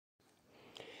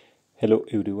Hello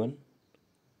everyone.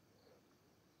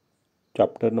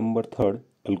 Chapter number 3,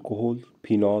 Alcohols,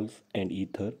 Phenols and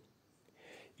Ether.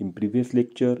 In previous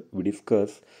lecture we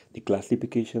discussed the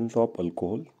classifications of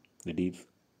alcohol, that is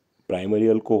primary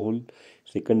alcohol,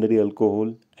 secondary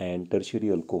alcohol and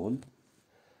tertiary alcohol.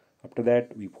 After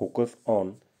that we focus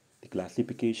on the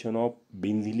classification of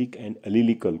benzylic and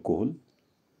allylic alcohol,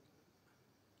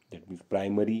 that means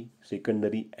primary,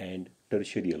 secondary and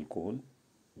tertiary alcohol.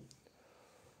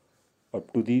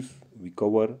 Up to this we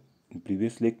cover in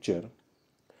previous lecture.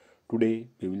 Today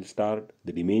we will start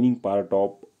the remaining part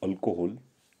of alcohol,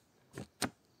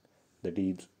 that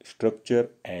is structure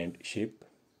and shape.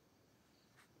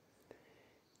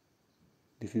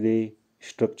 This is a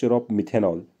structure of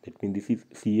methanol, that means this is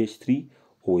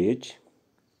CH3OH.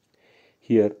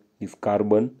 Here this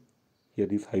carbon, here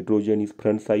this hydrogen is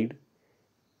front side,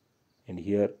 and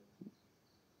here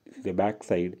this is the back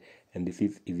side, and this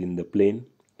is in the plane.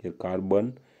 Here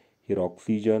carbon, here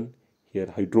oxygen, here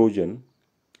hydrogen,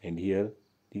 and here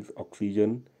this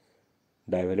oxygen,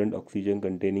 divalent oxygen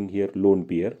containing here lone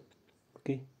pair.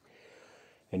 Okay,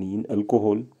 and in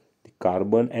alcohol the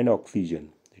carbon and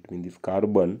oxygen, that means this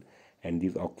carbon and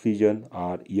this oxygen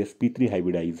are sp3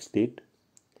 hybridized state.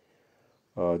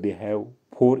 They have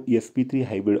 4 sp3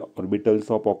 hybrid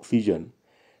orbitals of oxygen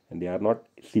and they are not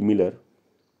similar,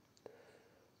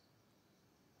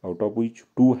 out of which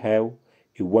 2 have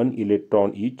a 1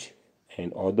 electron each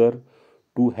and other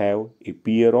 2 have a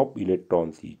pair of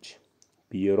electrons each.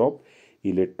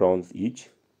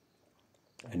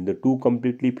 And the 2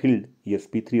 completely filled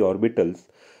sp3 orbitals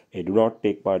do not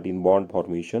take part in bond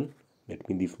formation, that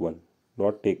means this one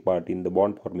not take part in the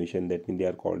bond formation, that means they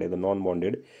are called as a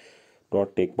non-bonded,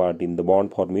 not take part in the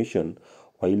bond formation,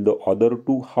 while the other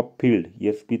 2 half-filled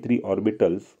sp3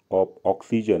 orbitals of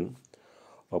oxygen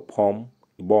form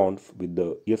bonds with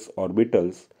the s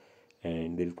orbitals,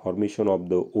 and there is formation of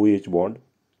the OH bond,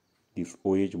 this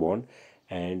OH bond,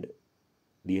 and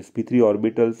the sp3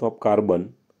 orbitals of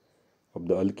carbon of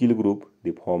the alkyl group,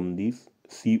 they form this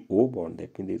CO bond,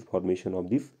 that means there is formation of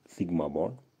this sigma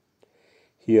bond.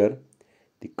 Here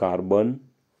the carbon,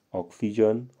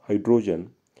 oxygen,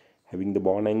 hydrogen having the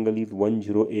bond angle is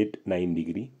 1089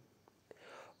 degree,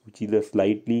 which is a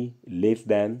slightly less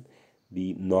than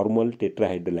the normal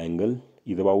tetrahedral angle,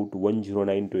 is about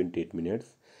 109.28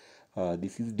 minutes.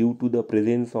 This is due to the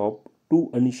presence of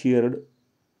the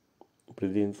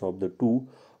two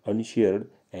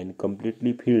unshared and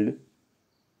completely filled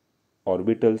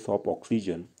orbitals of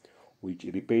oxygen which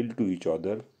repel to each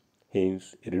other,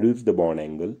 hence reduce the bond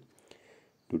angle.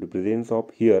 Due to presence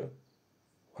of here,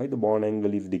 why the bond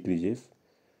angle is decreases?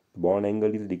 The bond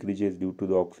angle is decreases due to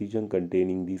the oxygen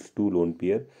containing these 2 lone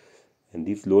pair, and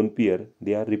this lone pair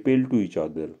they are repelled to each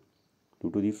other. Due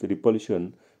to this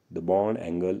repulsion, the bond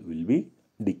angle will be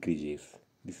decreases.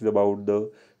 This is about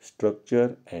the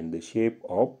structure and the shape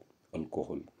of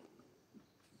alcohol.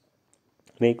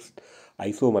 Next,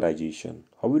 isomerization.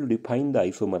 How will you define the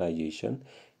isomerization?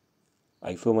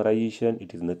 Isomerization,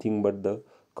 it is nothing but the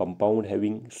compound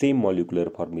having same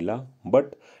molecular formula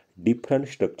but different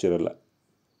structural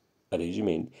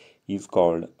arrangement is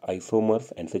called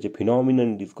isomers, and such a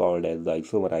phenomenon is called as the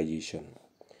isomerization.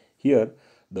 Here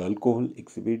the alcohol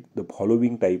exhibit the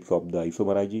following types of the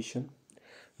isomerization.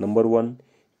 Number 1,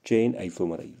 chain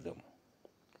isomerism.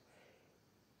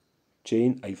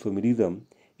 Chain isomerism,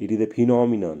 it is a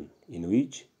phenomenon in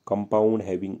which compound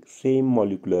having same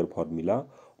molecular formula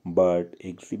but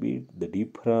exhibit the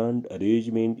different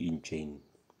arrangement in chain.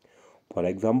 For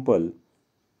example,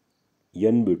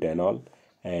 N-butanol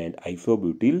and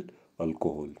isobutyl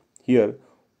alcohol. Here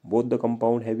both the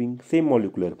compound having same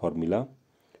molecular formula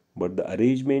but the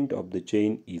arrangement of the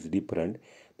chain is different.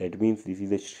 That means this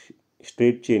is a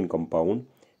straight chain compound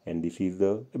and this is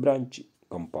the branch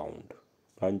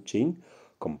chain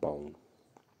compound.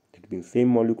 That means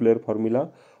same molecular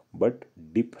formula but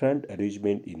different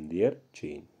arrangement in their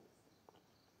chain.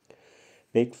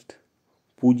 Next,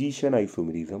 position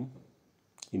isomerism.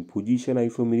 In position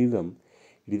isomerism,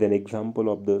 it is an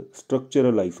example of the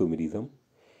structural isomerism.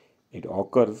 It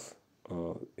occurs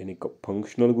when a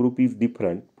functional group is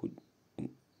different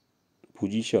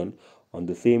position on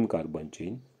the same carbon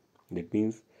chain. That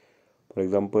means, for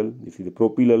example, this is a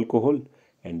propyl alcohol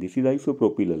and this is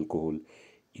isopropyl alcohol.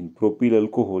 In propyl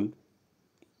alcohol,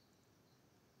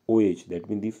 OH, that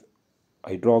means this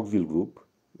hydroxyl group,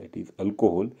 that is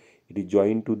alcohol, it is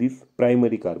joined to this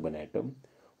primary carbon atom,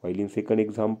 while in second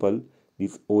example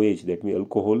this OH, that means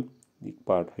alcohol, the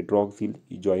part hydroxyl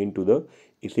is joined to the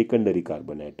secondary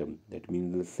carbon atom. That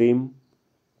means the same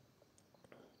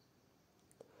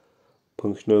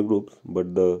functional groups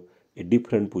but the a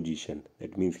different position.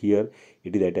 That means here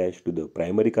it is attached to the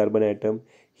primary carbon atom,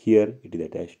 here it is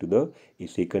attached to the a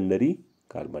secondary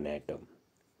carbon atom.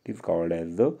 It is called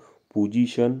as the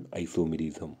position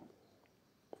isomerism.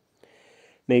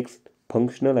 Next,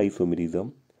 functional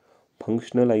isomerism.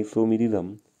 Functional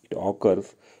isomerism, it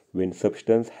occurs when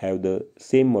substances have the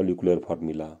same molecular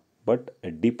formula but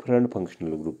a different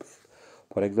functional groups.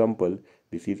 For example,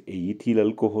 this is a ethyl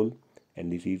alcohol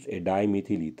and this is a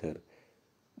dimethyl ether,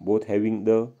 both having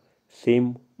the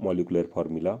same molecular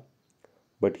formula,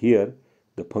 but here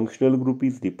the functional group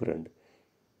is different.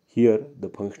 Here the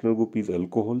functional group is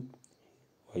alcohol,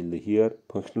 while here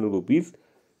functional group is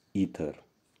ether.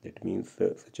 That means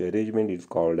such arrangement is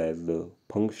called as the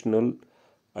functional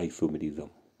isomerism.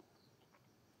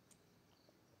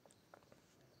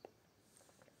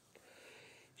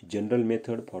 General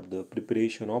method for the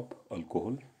preparation of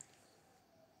alcohol.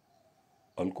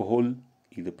 Alcohol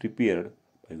is prepared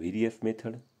by various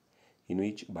methods, in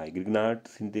which by Grignard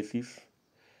synthesis,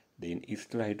 then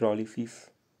ester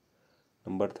hydrolysis.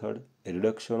 Number third, a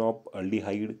reduction of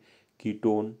aldehyde,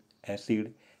 ketone,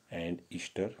 acid and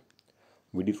ester.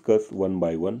 We discuss one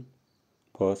by one.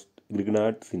 First,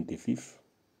 Grignard synthesis.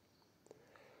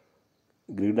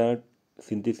 Grignard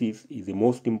synthesis is the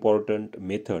most important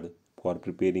method for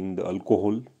preparing the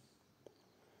alcohol.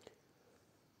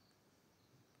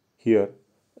 Here,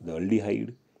 the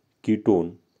aldehyde,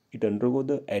 ketone, it undergo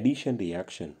the addition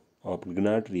reaction of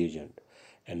Grignard reagent,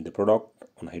 and the product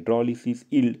on hydrolysis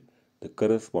yield the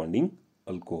corresponding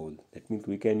alcohol. That means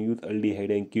we can use aldehyde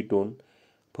and ketone.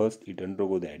 First, it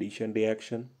undergo the addition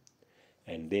reaction,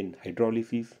 and then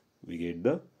hydrolysis, we get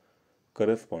the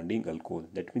corresponding alcohol.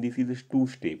 That means this is a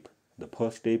two-step. The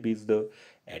first step is the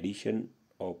addition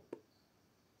of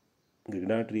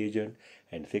Grignard reagent,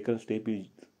 and second step is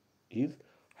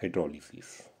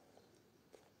hydrolysis.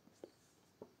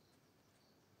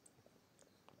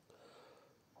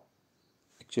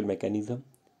 Actual mechanism.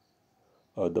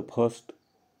 The first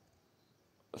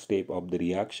step of the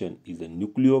reaction is the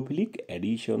nucleophilic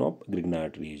addition of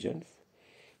Grignard reagents.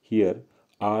 Here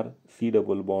R C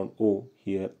double bond O,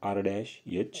 here R dash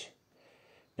H.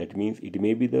 That means it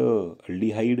may be the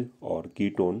aldehyde or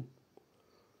ketone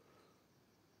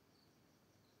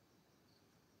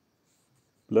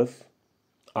plus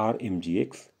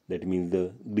RMGX, that means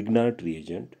the Grignard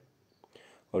reagent,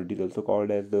 or it is also called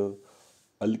as the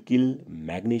alkyl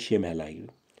magnesium halide.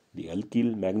 The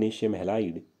alkyl magnesium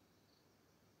halide,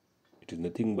 it is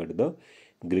nothing but the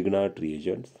Grignard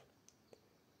reagents.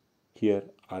 Here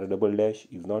R double dash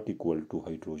is not equal to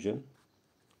hydrogen,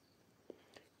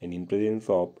 and in presence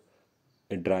of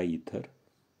a dry ether.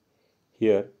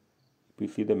 Here if you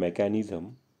see the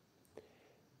mechanism,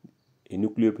 a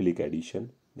nucleophilic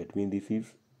addition, that means this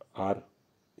is R,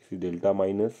 this is delta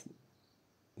minus,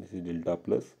 this is delta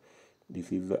plus,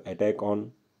 this is the attack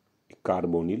on a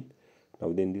carbonyl.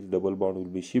 Now then this double bond will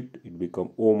be shifted, it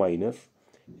become O minus,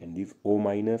 and this O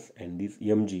minus and this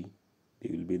Mg, they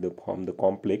will be the form the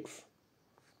complex,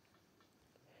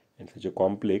 and such a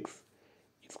complex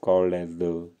is called as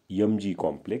the Mg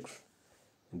complex,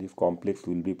 and this complex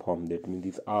will be formed. That means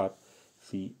this R,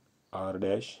 C, R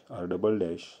dash, R double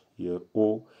dash, here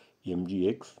O,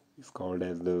 Mgx is called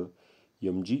as the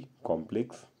Mg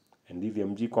complex, and this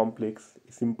Mg complex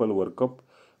is simple workup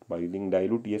by using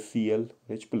dilute HCl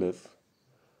H plus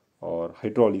or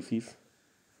hydrolysis.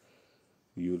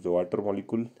 We use the water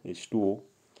molecule H2O,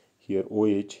 here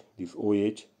OH, this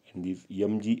OH and this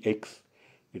Mgx,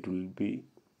 it will be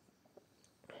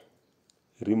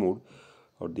removed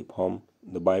or they form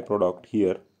the byproduct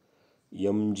here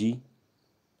MgXOH,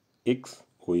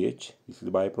 this is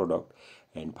the byproduct,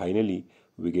 and finally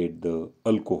we get the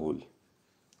alcohol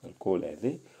as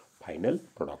a final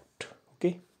product.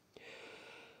 Okay,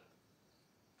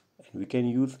 and we can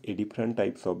use a different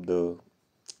types of the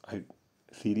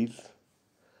series: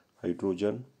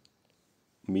 hydrogen,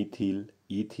 methyl,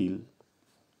 ethyl.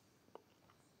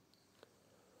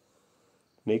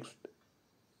 Next,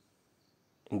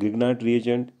 Grignard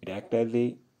reagent, it acts as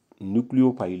a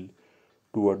nucleophile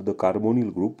toward the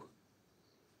carbonyl group.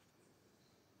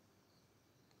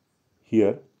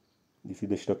 Here this is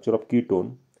the structure of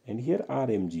ketone, and here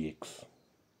RMGX.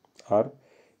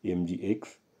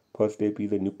 First step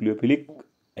is a nucleophilic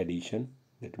addition.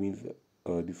 That means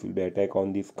this will be attack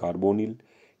on this carbonyl,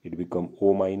 it become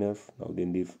O minus. Now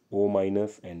then this O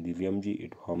minus and this Mg,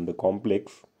 it form the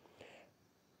complex,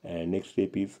 and next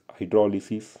step is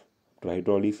hydrolysis. After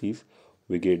hydrolysis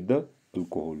we get the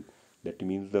alcohol. That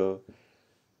means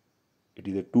it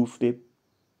is a two-step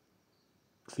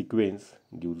sequence,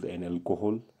 gives an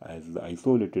alcohol as the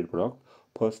isolated product.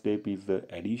 First step is the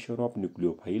addition of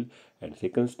nucleophile and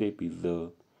second step is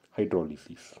the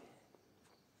hydrolysis.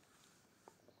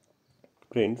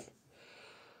 Friends,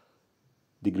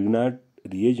 the Grignard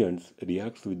reagents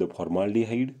reacts with the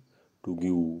formaldehyde to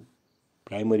give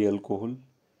primary alcohol.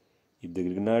 If the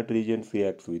Grignard reagents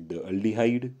reacts with the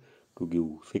aldehyde to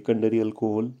give secondary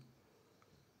alcohol.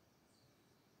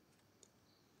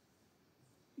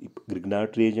 If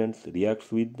Grignard reagents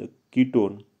reacts with the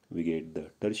ketone, we get the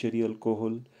tertiary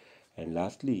alcohol. And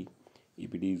lastly,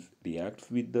 if it is reacts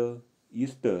with the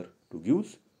ester to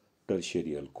give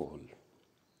tertiary alcohol.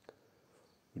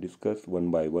 We discuss one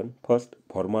by one. First,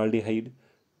 formaldehyde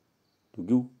to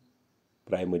give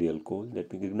primary alcohol.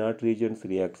 That means Grignard reagents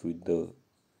reacts with the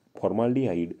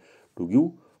formaldehyde to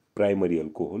give primary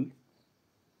alcohol.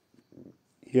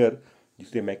 Here, this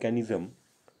is a mechanism.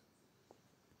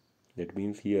 That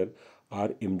means here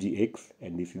RMGX,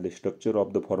 and this is the structure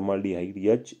of the formaldehyde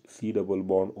H C double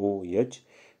bond OH.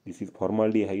 This is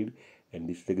formaldehyde, and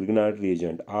this is the Grignard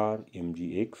reagent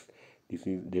RMGX. This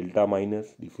is delta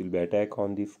minus. This will be attack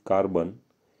on this carbon.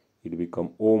 It will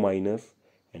become O minus,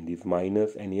 and this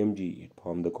minus and Mg it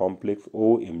form the complex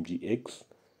OMGX.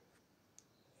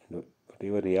 And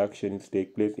whatever reaction is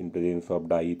take place in presence of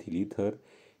diethyl ether,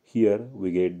 here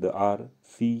we get the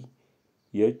RC.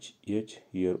 H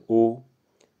here O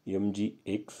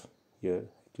MgX, here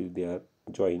actually they are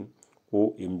joined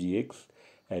OMgX,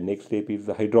 and next step is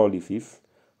the hydrolysis.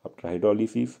 After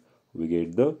hydrolysis we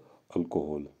get the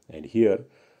alcohol, and here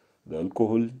the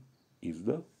alcohol is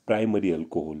the primary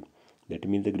alcohol. That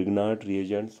means the Grignard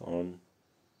reagents on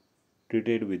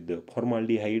treated with the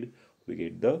formaldehyde, we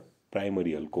get the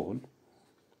primary alcohol.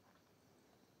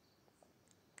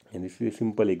 And this is a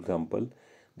simple example.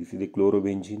 This is the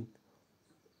chlorobenzene.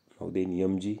 Now then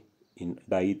Mg in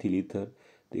diethyl ether,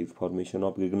 there is formation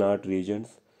of Grignard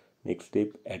reagents. Next step,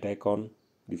 attack on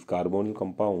this carbonyl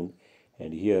compound,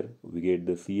 and here we get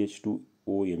the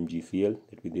CH2OMgCl.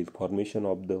 That means there is formation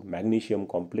of the magnesium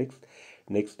complex.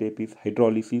 Next step is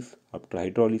hydrolysis. After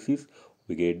hydrolysis,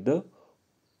 we get the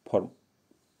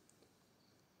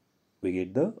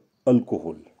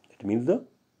alcohol. That means the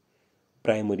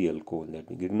primary alcohol. That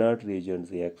means Grignard reagents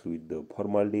reacts with the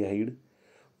formaldehyde.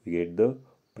 We get the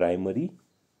primary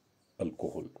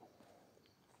alcohol.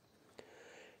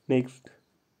 Next,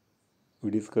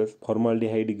 we discuss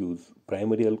formaldehyde gives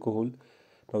primary alcohol.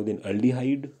 Now then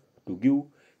aldehyde to give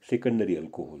secondary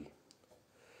alcohol.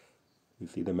 You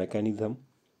see the mechanism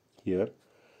here.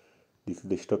 This is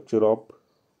the structure of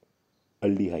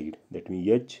aldehyde. That means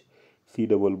H C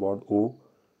double bond O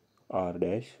R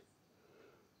dash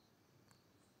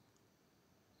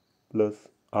plus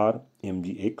R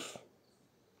MgX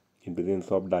in presence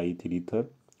of diethyl ether.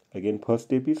 Again, first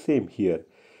step is same here.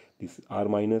 This R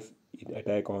minus it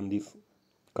attack on this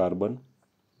carbon.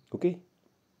 Okay,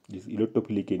 this is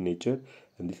electrophilic in nature,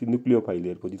 and this is nucleophile.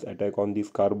 Therefore, this attack on this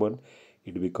carbon,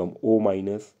 it become O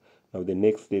minus. Now the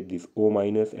next step, this O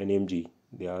minus and Mg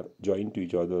they are joined to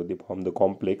each other. They form the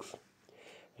complex,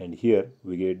 and here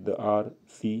we get the R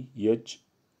C H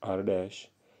R dash.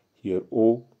 Here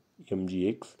O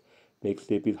MgX. Next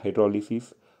step is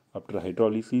hydrolysis. After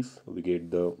hydrolysis, we get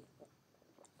the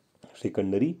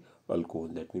secondary alcohol.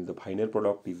 That means the final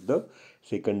product is the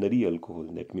secondary alcohol.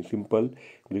 That means simple.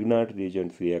 Grignard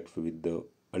reagents reacts with the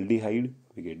aldehyde.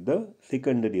 We get the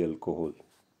secondary alcohol.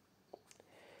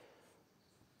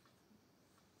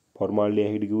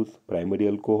 Formaldehyde gives primary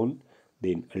alcohol.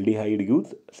 Then aldehyde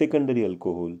gives secondary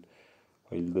alcohol.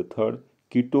 While the third,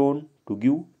 ketone to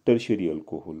give tertiary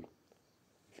alcohol.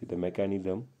 See the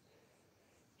mechanism.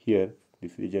 Here,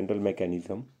 this is the general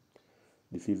mechanism.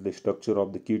 This is the structure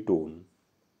of the ketone.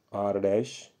 R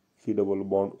dash C double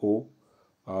bond O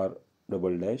R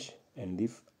double dash, and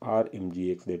this R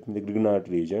MgX, that means the Grignard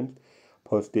reagent.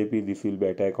 First step is this will be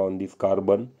attack on this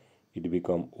carbon. It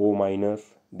become O minus.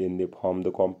 Then they form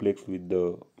the complex with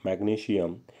the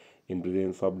magnesium in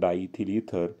presence of diethyl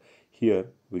ether. Here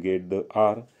we get the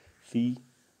R C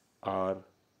R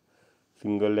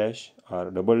single dash R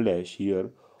double dash. Here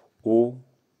O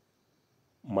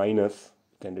minus,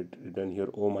 can written here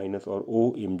O minus or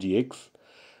O MgX,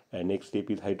 and next step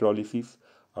is hydrolysis.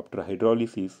 After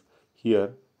hydrolysis,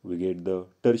 here we get the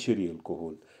tertiary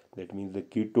alcohol. That means the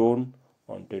ketone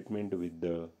on treatment with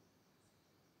the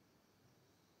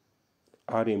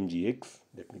RMGX,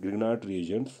 that means Grignard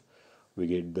reagents, we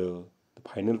get the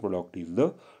final product is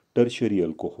the tertiary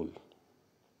alcohol.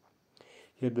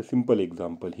 Here the simple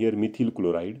example. Here methyl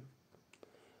chloride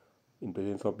in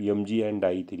presence of Mg and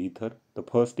diethyl ether. The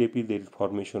first step is there is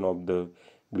formation of the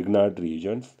Grignard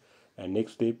reagents, and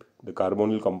next step the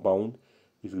carbonyl compound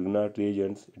these Grignard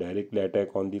reagents directly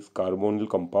attack on this carbonyl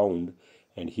compound,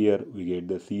 and here we get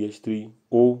the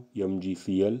CH3O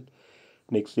MgCl.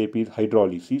 Next step is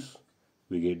hydrolysis.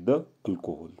 We get the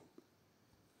alcohol.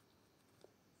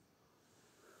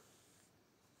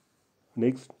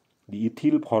 Next, the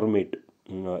ethyl formate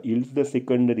yields the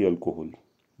secondary alcohol.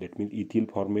 That means ethyl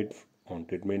formates on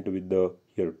treatment with the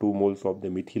here 2 moles of the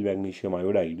methyl magnesium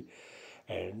iodide,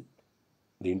 and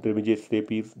the intermediate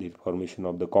step is the formation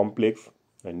of the complex,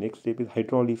 and next step is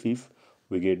hydrolysis.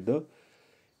 We get the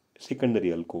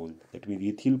secondary alcohol. That means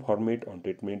ethyl formate on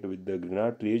treatment with the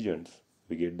Grignard reagents,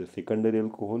 we get the secondary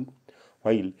alcohol.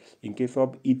 While in case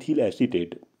of ethyl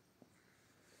acetate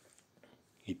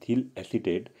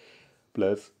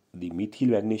plus the methyl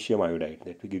magnesium iodide,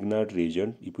 that we Grignard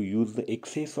reagent, if we use the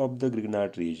excess of the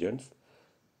Grignard reagents,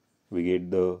 we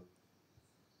get the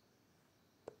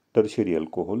tertiary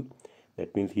alcohol.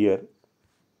 That means here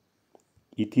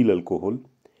ethyl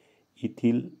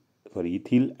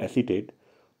acetate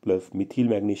plus methyl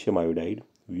magnesium iodide,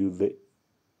 we use the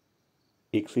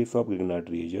excess of Grignard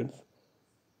reagents.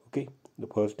 Okay, the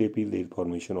first step is the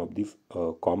formation of this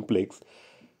complex,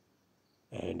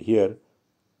 and here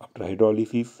after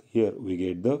hydrolysis, here we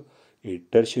get the a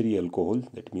tertiary alcohol,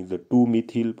 that means the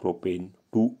 2-methyl propane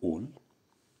 2-ol.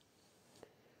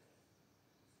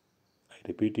 I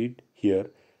repeat it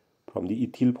here, from the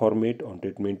ethyl formate on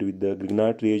treatment with the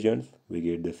Grignard reagents, we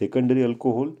get the secondary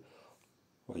alcohol,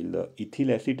 while the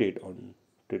ethyl acetate on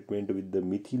treatment with the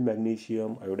methyl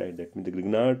magnesium iodide, that means the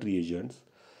Grignard reagents,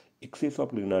 excess of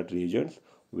Grignard reagents,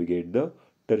 we get the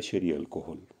tertiary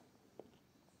alcohol.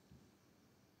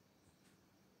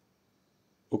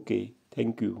 Okay,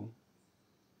 thank you.